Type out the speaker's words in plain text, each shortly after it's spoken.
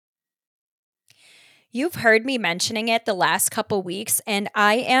You've heard me mentioning it the last couple weeks, and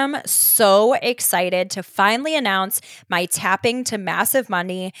I am so excited to finally announce my Tapping to Massive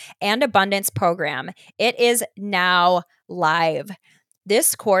Money and Abundance program. It is now live.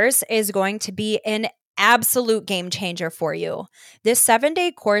 This course is going to be an absolute game changer for you. This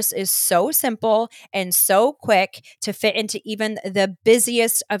 7-day course is so simple and so quick to fit into even the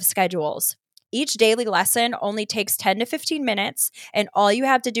busiest of schedules. Each daily lesson only takes 10 to 15 minutes, and all you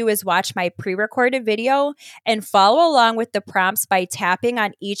have to do is watch my pre-recorded video and follow along with the prompts by tapping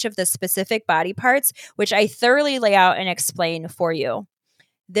on each of the specific body parts, which I thoroughly lay out and explain for you.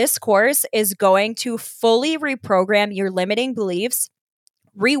 This course is going to fully reprogram your limiting beliefs,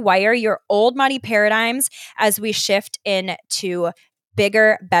 rewire your old money paradigms as we shift into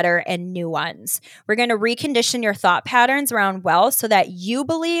bigger, better, and new ones. We're going to recondition your thought patterns around wealth so that you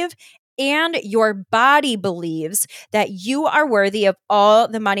believe and your body believes that you are worthy of all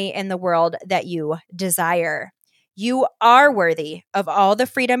the money in the world that you desire. You are worthy of all the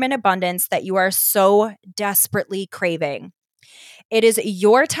freedom and abundance that you are so desperately craving. It is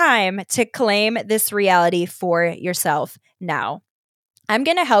your time to claim this reality for yourself now. I'm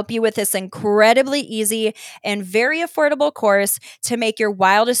going to help you with this incredibly easy and very affordable course to make your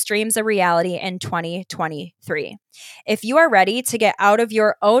wildest dreams a reality in 2023. If you are ready to get out of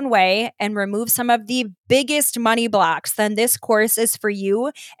your own way and remove some of the biggest money blocks, then this course is for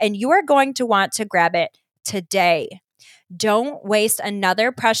you, and you are going to want to grab it today. Don't waste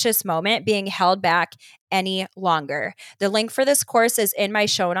another precious moment being held back any longer. The link for this course is in my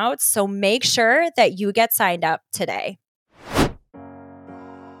show notes, so make sure that you get signed up today.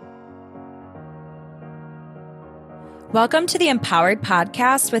 Welcome to the Empowered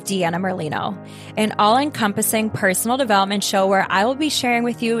Podcast with Deanna Merlino, an all-encompassing personal development show where I will be sharing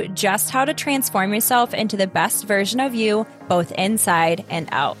with you just how to transform yourself into the best version of you, both inside and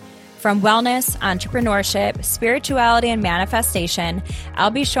out. From wellness, entrepreneurship, spirituality, and manifestation,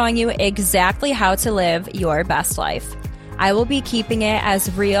 I'll be showing you exactly how to live your best life. I will be keeping it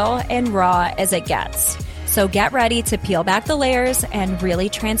as real and raw as it gets. So get ready to peel back the layers and really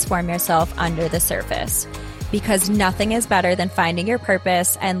transform yourself under the surface. Because nothing is better than finding your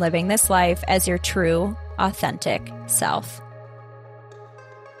purpose and living this life as your true, authentic self.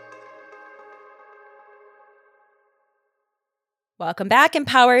 Welcome back,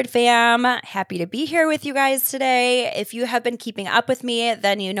 Empowered fam. Happy to be here with you guys today. If you have been keeping up with me,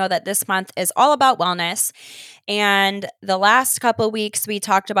 then you know that this month is all about wellness. And the last couple of weeks, we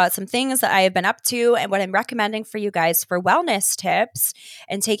talked about some things that I have been up to and what I'm recommending for you guys for wellness tips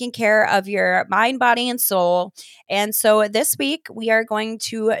and taking care of your mind, body, and soul. And so this week, we are going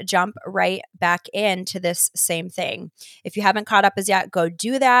to jump right back into this same thing. If you haven't caught up as yet, go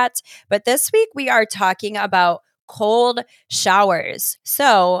do that. But this week, we are talking about cold showers.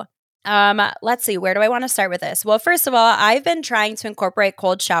 So let's see, where do I want to start with this? Well, first of all, I've been trying to incorporate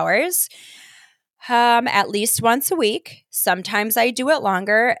cold showers at least once a week. Sometimes I do it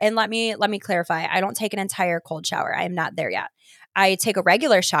longer. And let me clarify. I don't take an entire cold shower. I am not there yet. I take a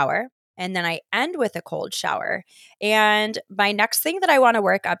regular shower and then I end with a cold shower. And my next thing that I want to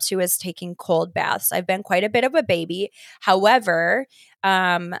work up to is taking cold baths. I've been quite a bit of a baby. However,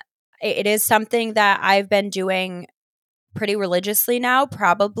 it is something that I've been doing pretty religiously now,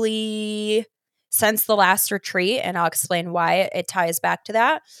 probably since the last retreat, and I'll explain why it ties back to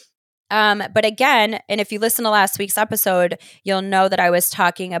that. But again, and if you listen to last week's episode, you'll know that I was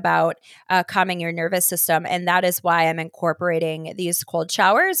talking about calming your nervous system, and that is why I'm incorporating these cold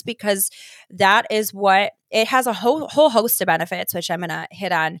showers, because that is what it has a whole host of benefits, which I'm going to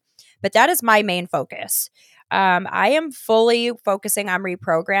hit on. But that is my main focus. I am fully focusing on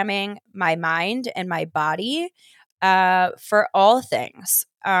reprogramming my mind and my body for all things.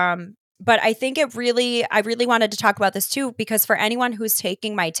 But I think I really wanted to talk about this too, because for anyone who's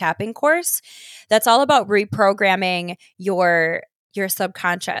taking my tapping course, that's all about reprogramming your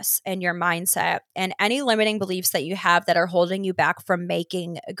subconscious and your mindset and any limiting beliefs that you have that are holding you back from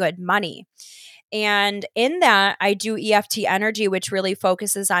making good money. And in that, I do EFT energy, which really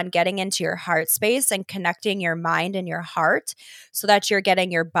focuses on getting into your heart space and connecting your mind and your heart so that you're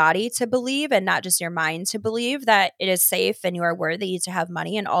getting your body to believe and not just your mind to believe that it is safe and you are worthy to have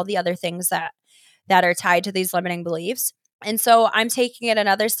money and all the other things that are tied to these limiting beliefs. And so I'm taking it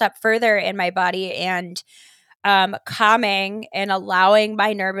another step further in my body and calming and allowing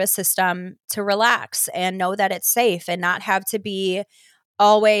my nervous system to relax and know that it's safe and not have to be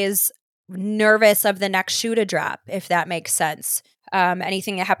always nervous of the next shoe to drop, if that makes sense.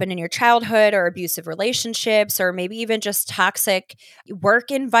 Anything that happened in your childhood or abusive relationships or maybe even just toxic work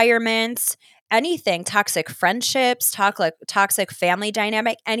environments, anything, toxic friendships, toxic family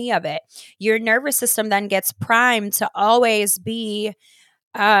dynamic, any of it, your nervous system then gets primed to always be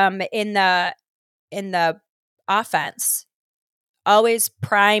in the offense, always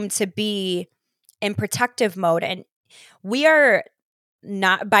primed to be in protective mode. And we are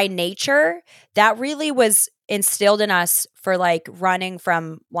not, by nature, that really was instilled in us for like running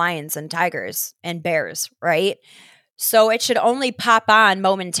from lions and tigers and bears, right? So it should only pop on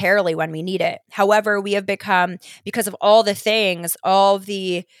momentarily when we need it. However, we have become, because of all the things, all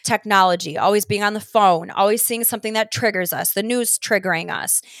the technology, always being on the phone, always seeing something that triggers us, the news triggering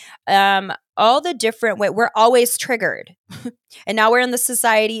us, all the different way, we're always triggered. And now we're in the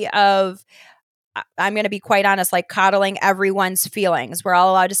society of, I'm going to be quite honest, like coddling everyone's feelings. We're all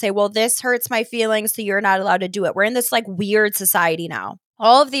allowed to say, well, this hurts my feelings, so you're not allowed to do it. We're in this like weird society now.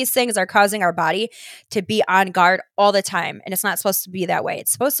 All of these things are causing our body to be on guard all the time. And it's not supposed to be that way.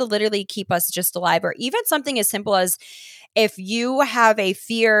 It's supposed to literally keep us just alive. Or even something as simple as if you have a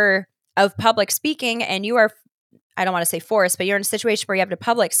fear of public speaking and you are, I don't want to say forced, but you're in a situation where you have to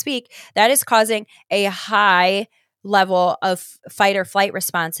public speak, that is causing a high level of fight or flight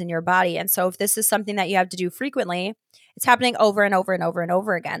response in your body. And so if this is something that you have to do frequently, it's happening over and over and over and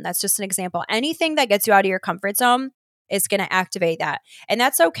over again. That's just an example. Anything that gets you out of your comfort zone is going to activate that. And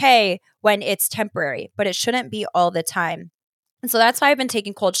that's okay when it's temporary, but it shouldn't be all the time. And so that's why I've been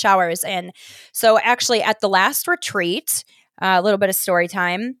taking cold showers. And so actually at the last retreat, a little bit of story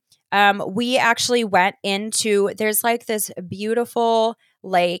time, we actually went into, there's like this beautiful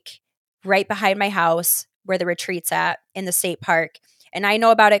lake right behind my house where the retreat's at in the state park. And I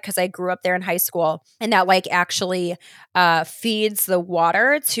know about it because I grew up there in high school. And that lake actually feeds the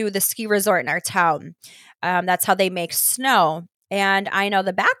water to the ski resort in our town. That's how they make snow. And I know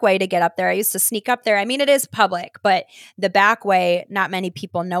the back way to get up there. I used to sneak up there. I mean, it is public, but the back way, not many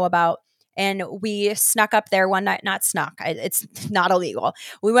people know about. And we snuck up there one night, not snuck, it's not illegal.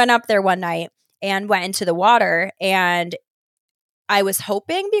 We went up there one night and went into the water, and I was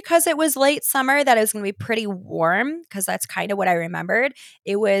hoping because it was late summer that it was going to be pretty warm, because that's kind of what I remembered.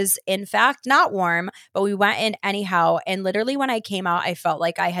 It was, in fact, not warm, but we went in anyhow. And literally when I came out, I felt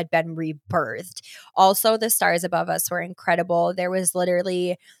like I had been rebirthed. Also, the stars above us were incredible. There was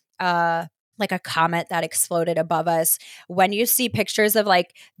literally like a comet that exploded above us. When you see pictures of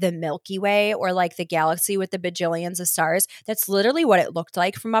like the Milky Way or like the galaxy with the bajillions of stars, that's literally what it looked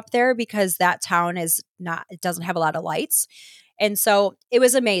like from up there, because that town is not, it doesn't have a lot of lights. And so it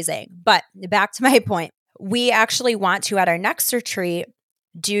was amazing. But back to my point, we actually want to, at our next retreat,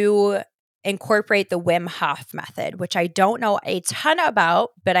 incorporate the Wim Hof method, which I don't know a ton about,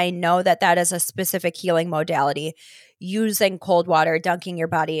 but I know that that is a specific healing modality using cold water, dunking your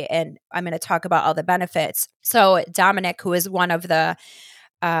body. And I'm going to talk about all the benefits. So Dominic, who is one of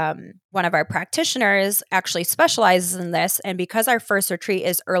our practitioners, actually specializes in this. And because our first retreat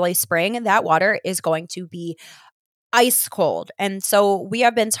is early spring, that water is going to be ice cold. And so we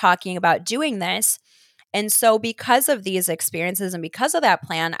have been talking about doing this. And so because of these experiences and because of that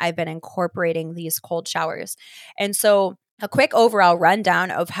plan, I've been incorporating these cold showers. And so a quick overall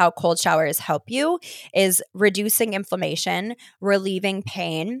rundown of how cold showers help you is reducing inflammation, relieving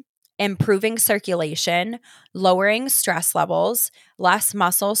pain, improving circulation, lowering stress levels, less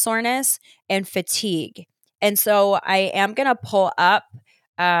muscle soreness, and fatigue. And so I am going to pull up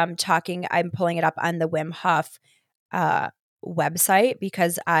I'm pulling it up on the Wim Hof website,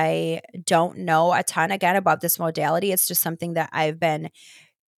 because I don't know a ton again about this modality. It's just something that I've been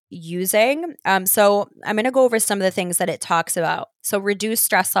using. So I'm going to go over some of the things that it talks about. So reduce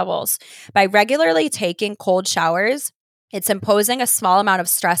stress levels. By regularly taking cold showers, it's imposing a small amount of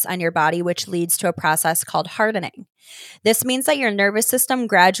stress on your body, which leads to a process called hardening. This means that your nervous system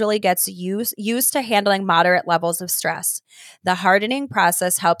gradually gets used to handling moderate levels of stress. The hardening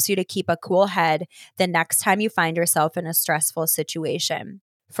process helps you to keep a cool head the next time you find yourself in a stressful situation.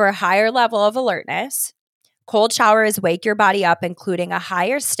 For a higher level of alertness, cold showers wake your body up, including a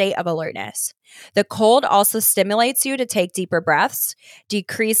higher state of alertness. The cold also stimulates you to take deeper breaths,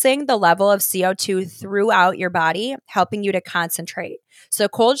 decreasing the level of CO2 throughout your body, helping you to concentrate. So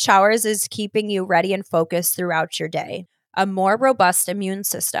cold showers is keeping you ready and focused throughout your day. A more robust immune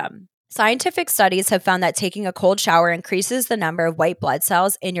system. Scientific studies have found that taking a cold shower increases the number of white blood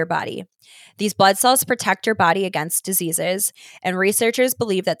cells in your body. These blood cells protect your body against diseases, and researchers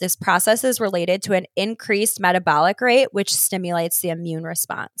believe that this process is related to an increased metabolic rate, which stimulates the immune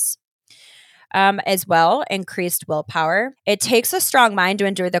response. As well, increased willpower. It takes a strong mind to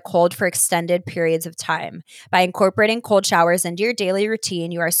endure the cold for extended periods of time. By incorporating cold showers into your daily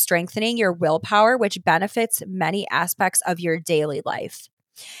routine, you are strengthening your willpower, which benefits many aspects of your daily life.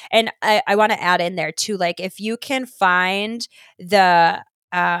 And I want to add in there too, like if you can find the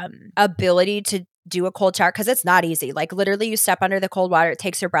ability to do a cold shower, because it's not easy. Like literally you step under the cold water, it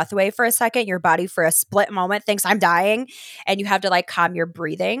takes your breath away for a second. Your body for a split moment thinks I'm dying, and you have to like calm your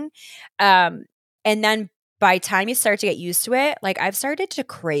breathing. And then by the time you start to get used to it, like I've started to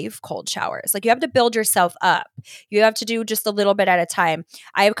crave cold showers. Like you have to build yourself up. You have to do just a little bit at a time.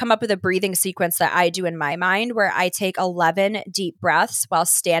 I have come up with a breathing sequence that I do in my mind where I take 11 deep breaths while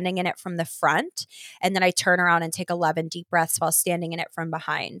standing in it from the front. And then I turn around and take 11 deep breaths while standing in it from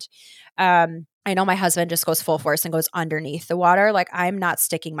behind. I know my husband just goes full force and goes underneath the water. Like I'm not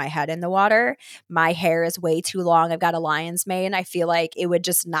sticking my head in the water. My hair is way too long. I've got a lion's mane. I feel like it would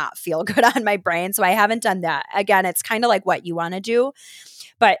just not feel good on my brain. So I haven't done that. Again, it's kind of like what you want to do.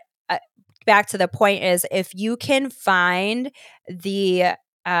 But back to the point is if you can find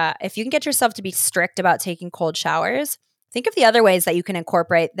if you can get yourself to be strict about taking cold showers, think of the other ways that you can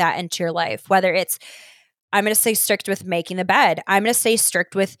incorporate that into your life. Whether it's, I'm going to stay strict with making the bed. I'm going to stay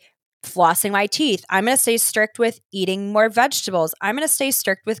strict with flossing my teeth. I'm going to stay strict with eating more vegetables. I'm going to stay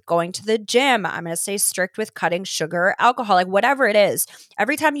strict with going to the gym. I'm going to stay strict with cutting sugar or alcohol, like whatever it is.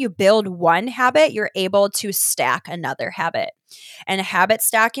 Every time you build one habit, you're able to stack another habit. And habit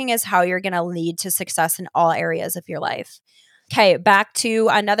stacking is how you're going to lead to success in all areas of your life. Okay, back to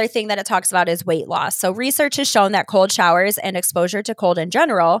another thing that it talks about is weight loss. So research has shown that cold showers and exposure to cold in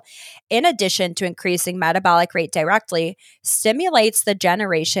general, in addition to increasing metabolic rate directly, stimulates the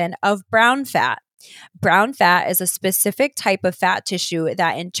generation of brown fat. Brown fat is a specific type of fat tissue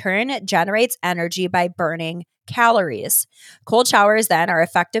that in turn generates energy by burning calories. Cold showers then are an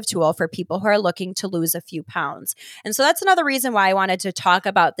effective tool for people who are looking to lose a few pounds. And so that's another reason why I wanted to talk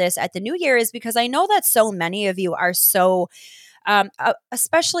about this at the new year, is because I know that so many of you are so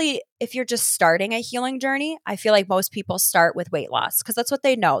especially if you're just starting a healing journey. I feel like most people start with weight loss because that's what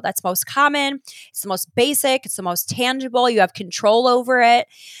they know. That's most common. It's the most basic. It's the most tangible. You have control over it.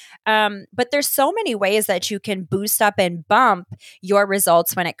 But there's so many ways that you can boost up and bump your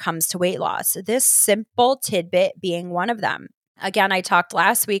results when it comes to weight loss. This simple tidbit being one of them. Again, I talked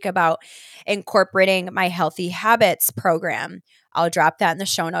last week about incorporating my Healthy Habits program. I'll drop that in the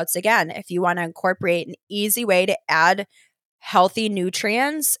show notes again. If you want to incorporate an easy way to add healthy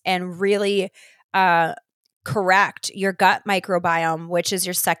nutrients and really correct your gut microbiome, which is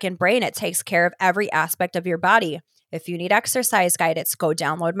your second brain. It takes care of every aspect of your body. If you need exercise guidance, go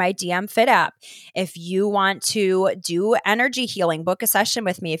download my DM Fit app. If you want to do energy healing, book a session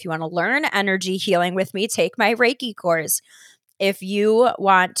with me. If you want to learn energy healing with me, take my Reiki course. If you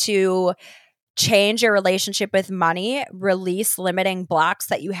want to change your relationship with money, release limiting blocks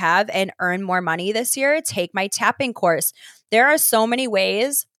that you have, and earn more money this year, take my tapping course. There are so many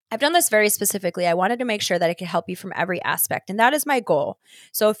ways. I've done this very specifically. I wanted to make sure that it could help you from every aspect, and that is my goal.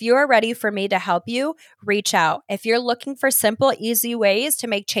 So if you are ready for me to help you, reach out. If you're looking for simple, easy ways to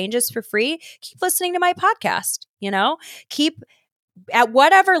make changes for free, keep listening to my podcast. Keep at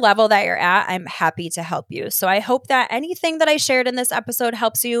whatever level that you're at, I'm happy to help you. So I hope that anything that I shared in this episode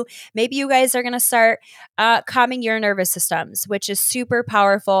helps you. Maybe you guys are going to start calming your nervous systems, which is super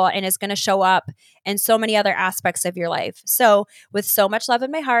powerful and is going to show up in so many other aspects of your life. So with so much love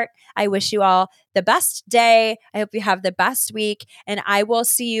in my heart, I wish you all the best day. I hope you have the best week, and I will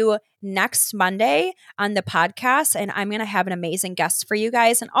see you next Monday on the podcast. And I'm going to have an amazing guest for you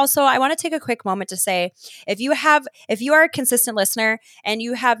guys. And also, I want to take a quick moment to say, if you are a consistent listener and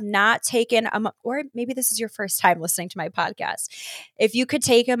you have not taken or maybe this is your first time listening to my podcast, if you could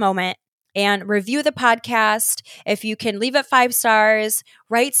take a moment and review the podcast. If you can leave it 5 stars,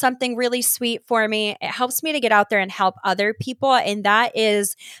 write something really sweet for me. It helps me to get out there and help other people. And that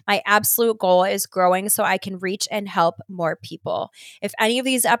is my absolute goal, is growing so I can reach and help more people. If any of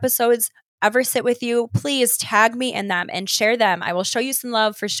these episodes ever sit with you, please tag me in them and share them. I will show you some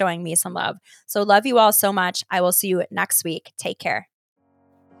love for showing me some love. So love you all so much. I will see you next week. Take care.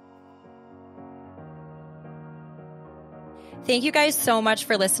 Thank you guys so much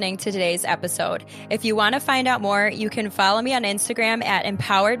for listening to today's episode. If you want to find out more, you can follow me on Instagram at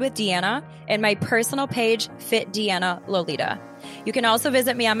Empowered with Deanna and my personal page, Fit Deanna Lolita. You can also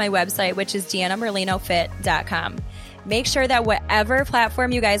visit me on my website, which is deannamerlinofit.com. Make sure that whatever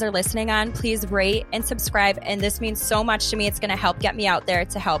platform you guys are listening on, please rate and subscribe. And this means so much to me. It's going to help get me out there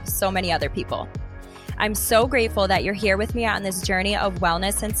to help so many other people. I'm so grateful that you're here with me on this journey of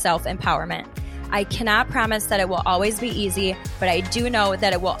wellness and self-empowerment. I cannot promise that it will always be easy, but I do know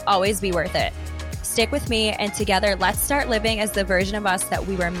that it will always be worth it. Stick with me, and together, let's start living as the version of us that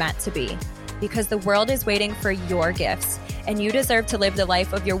we were meant to be. Because the world is waiting for your gifts, and you deserve to live the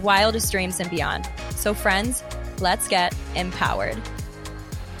life of your wildest dreams and beyond. So friends, let's get empowered.